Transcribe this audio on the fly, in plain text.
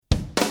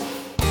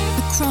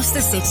across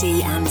the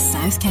city and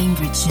South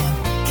Cambridgeshire.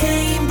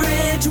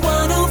 Cambridge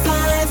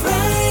 105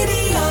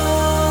 Radio.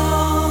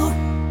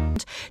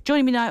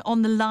 Joining me now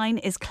on the line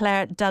is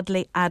Clare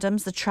Dudley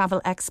Adams, the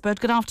travel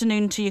expert. Good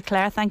afternoon to you,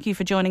 Clare. Thank you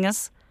for joining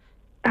us.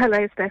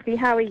 Hello, Steffi.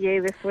 How are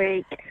you this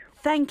week?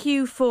 Thank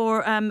you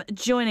for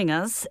joining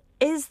us.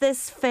 Is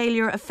this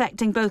failure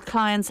affecting both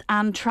clients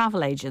and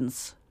travel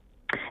agents?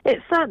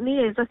 It certainly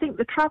is. I think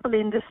the travel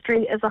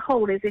industry as a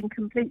whole is in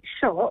complete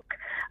shock.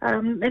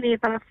 Many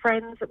of our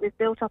friends that we've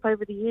built up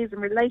over the years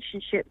and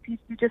relationships,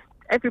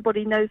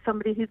 everybody knows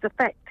somebody who's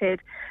affected.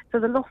 So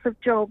the loss of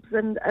jobs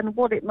and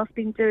what it must have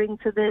been doing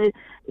to the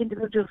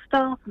individual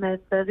staff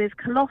members is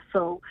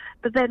colossal.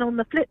 But then on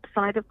the flip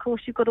side, of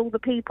course, you've got all the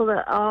people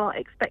that are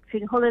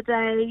expecting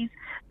holidays.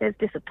 There's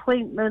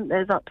disappointment,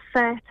 there's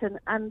upset,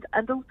 and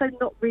also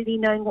not really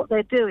knowing what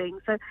they're doing.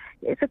 So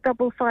it's a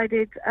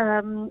double-sided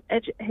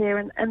edge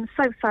here, and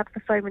so sad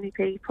for so many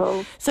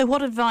people. So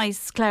what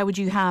advice, Clare, would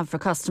you have for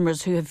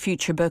customers who have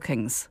future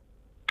bookings?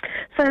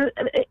 So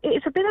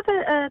it's a bit of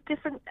a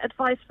different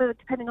advice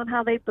depending on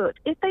how they book.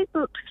 If they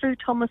booked through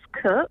Thomas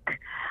Cook,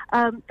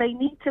 they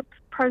need to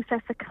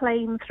process a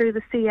claim through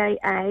the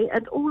CAA,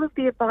 and all of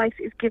the advice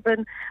is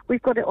given.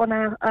 We've got it on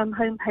our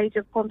homepage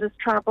of Ponders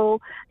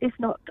Travel. If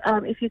not,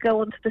 if you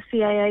go onto the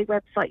CAA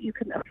website, you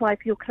can apply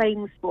for your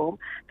claims form.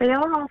 They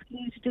are asking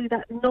you to do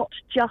that not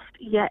just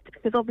yet,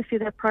 because obviously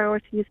their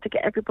priority is to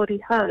get everybody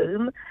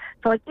home.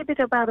 So I give it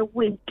about a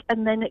week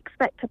and then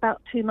expect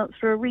about 2 months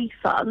for a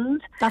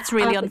refund. That's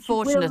really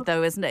unfortunate,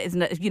 though, isn't it?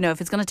 Isn't it? You know,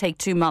 if it's going to take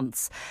 2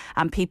 months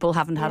and people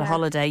haven't had a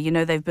holiday,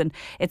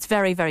 it's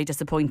very, very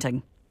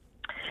disappointing.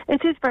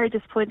 It is very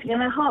disappointing, and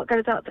my heart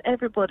goes out to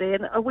everybody,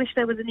 and I wish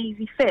there was an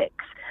easy fix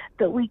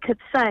that we could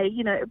say.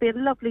 It would be a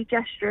lovely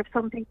gesture if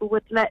some people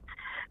would let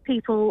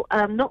people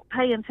not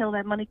pay until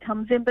their money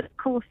comes in, but of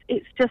course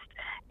it's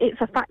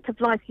a fact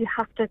of life. You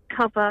have to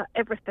cover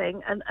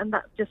everything, and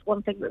that's just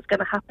one thing that's going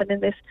to happen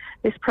in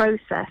this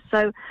process.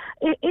 So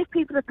if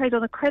people are paid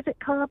on a credit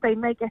card, they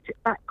may get it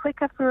back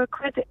quicker for a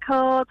credit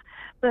card,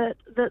 but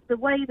the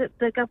way that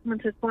the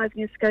government is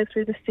advising us to go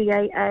through the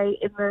CAA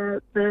in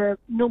the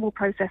normal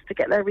process to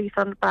get their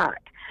refund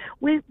back.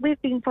 We've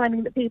been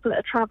finding that people that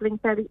are travelling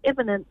fairly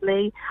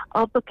imminently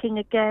are booking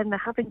again, they're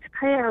having to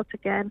pay out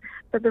again,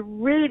 but the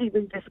really,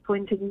 really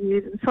disappointing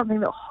news, and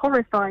something that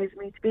horrifies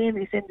me to be in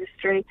this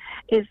industry,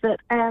 is that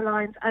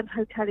airlines and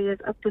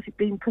hoteliers have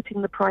been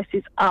putting the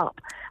prices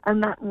up,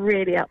 and that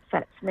really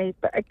upsets me.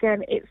 But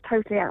again, it's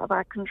totally out of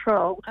our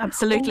control.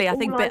 Absolutely. I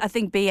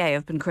think BA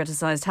have been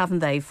criticised, haven't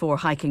they, for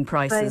hiking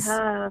prices? They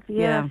have,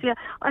 yes. Yeah.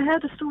 I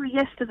heard a story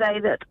yesterday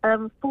that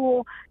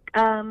 4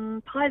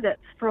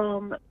 pilots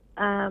from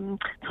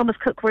Thomas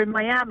Cook were in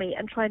Miami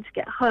and trying to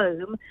get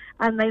home,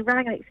 and they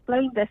rang and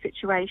explained their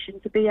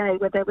situation to BA,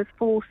 where there was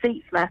 4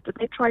 seats left, and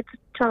they tried to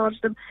charge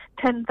them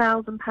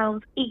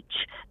 £10,000 each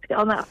to get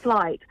on that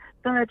flight.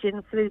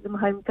 Virgin flew them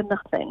home for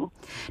nothing.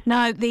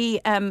 Now,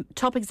 the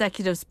top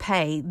executives'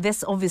 pay,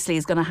 this obviously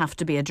is going to have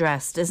to be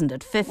addressed, isn't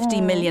it?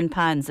 £50 million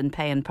in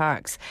pay and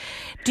perks.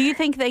 Do you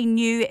think they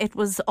knew it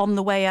was on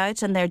the way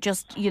out and they're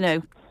just,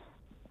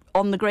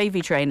 on the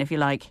gravy train, if you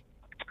like?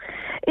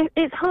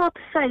 It's hard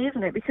to say,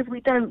 isn't it? Because we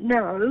don't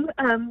know.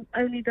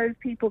 Only those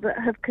people that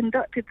have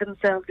conducted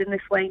themselves in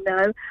this way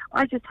know.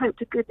 I just hope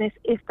to goodness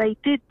if they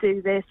did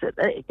do this, that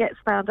it gets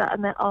found out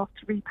and they're asked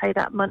to repay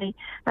that money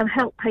and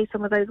help pay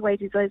some of those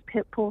wages, those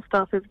poor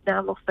staff who've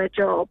now lost their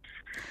jobs.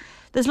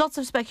 There's lots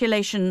of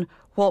speculation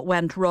what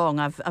went wrong.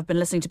 I've been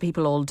listening to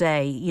people all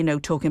day,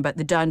 talking about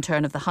the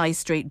downturn of the high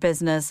street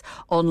business.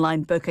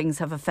 Online bookings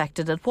have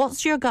affected it.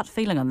 What's your gut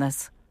feeling on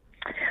this?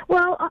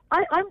 Well,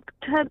 I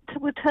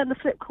would turn the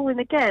flip coin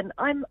again.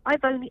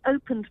 I've only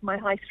opened my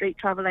high street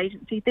travel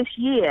agency this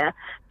year,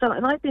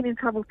 and I've been in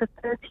travel for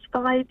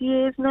 35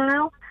 years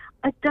now.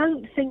 I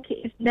don't think it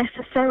is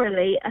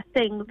necessarily a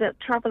thing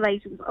that travel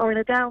agents are in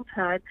a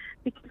downturn,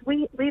 because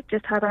we've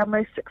just had our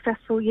most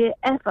successful year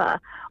ever.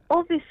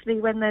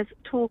 Obviously, when there's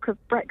talk of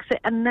Brexit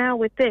and now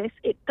with this,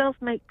 it does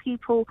make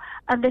people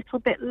a little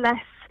bit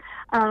less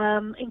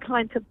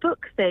inclined to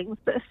book things,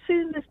 but as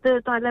soon as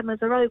the dilemmas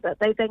are over,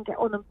 they then get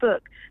on and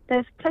book.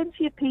 There's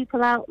plenty of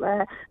people out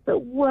there that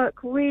work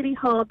really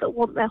hard, that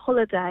want their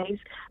holidays,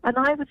 and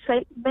I would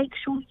say make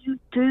sure you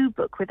do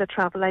book with a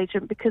travel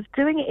agent, because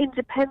doing it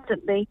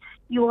independently,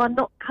 you are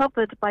not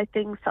covered by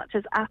things such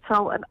as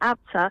ATOL and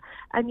ABTA,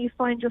 and you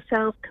find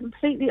yourself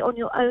completely on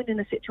your own in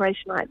a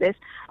situation like this,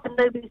 and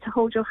nobody to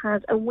hold your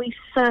hand. And we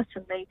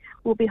certainly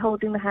will be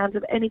holding the hands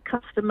of any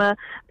customer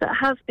that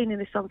has been in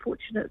this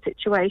unfortunate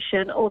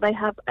situation, or they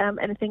have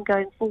anything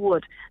going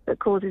forward that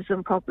causes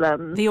them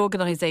problems. The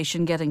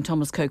organisation Getting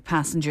Thomas Cook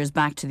Passengers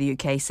Back to the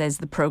UK says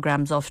the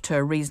programme's off to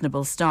a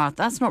reasonable start.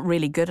 That's not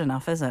really good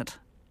enough, is it?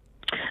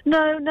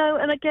 No,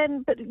 and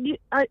again, but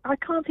I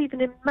can't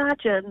even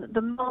imagine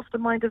the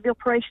mastermind of the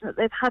operation that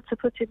they've had to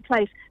put in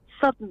place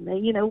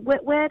suddenly.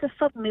 Where do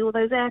suddenly all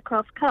those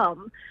aircraft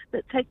come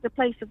that take the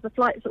place of the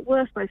flights that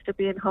were supposed to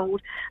be in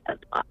hold?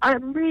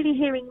 I'm really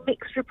hearing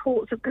mixed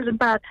reports of good and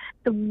bad.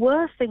 The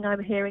worst thing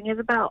I'm hearing is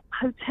about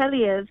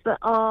hoteliers that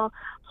are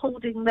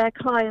holding their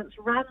clients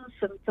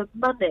ransom for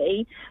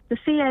money. The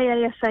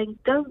CAA are saying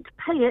don't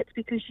pay it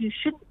because you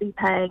shouldn't be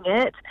paying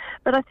it.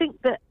 But I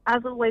think that,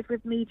 as always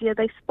with media,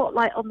 they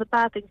spotlight on the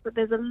bad things, but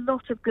there's a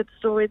lot of good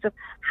stories of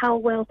how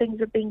well things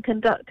have been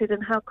conducted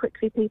and how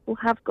quickly people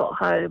have got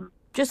home.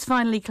 Just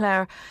finally,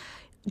 Claire,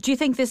 do you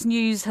think this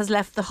news has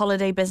left the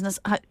holiday business?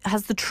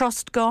 Has the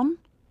trust gone?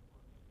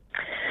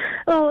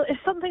 Oh, it's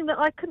something that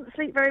I couldn't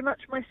sleep very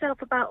much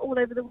myself about all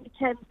over the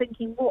weekend,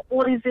 thinking,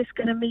 what is this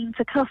going to mean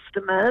to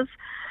customers?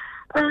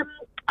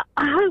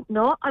 I hope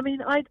not. I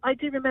mean, I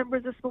do remember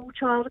as a small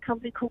child a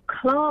company called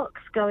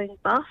Clark's going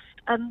bust,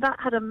 and that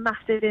had a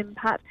massive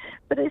impact.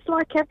 But it's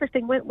like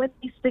everything. When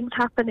these things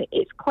happen,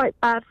 it's quite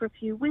bad for a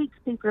few weeks.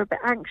 People are a bit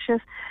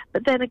anxious.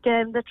 But then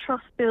again, the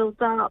trust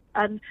builds up.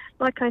 And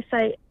like I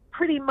say,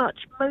 pretty much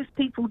most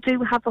people do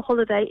have a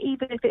holiday,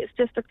 even if it's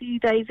just a few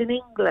days in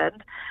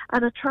England,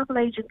 and a travel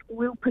agent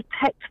will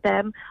protect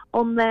them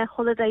on their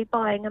holiday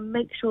buying and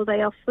make sure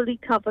they are fully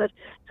covered.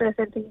 So if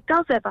anything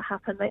does ever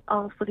happen, they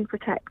are fully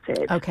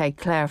protected. OK,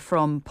 Claire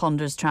from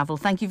Ponders Travel,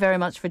 thank you very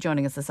much for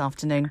joining us this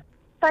afternoon.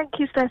 Thank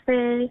you,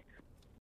 Steffi.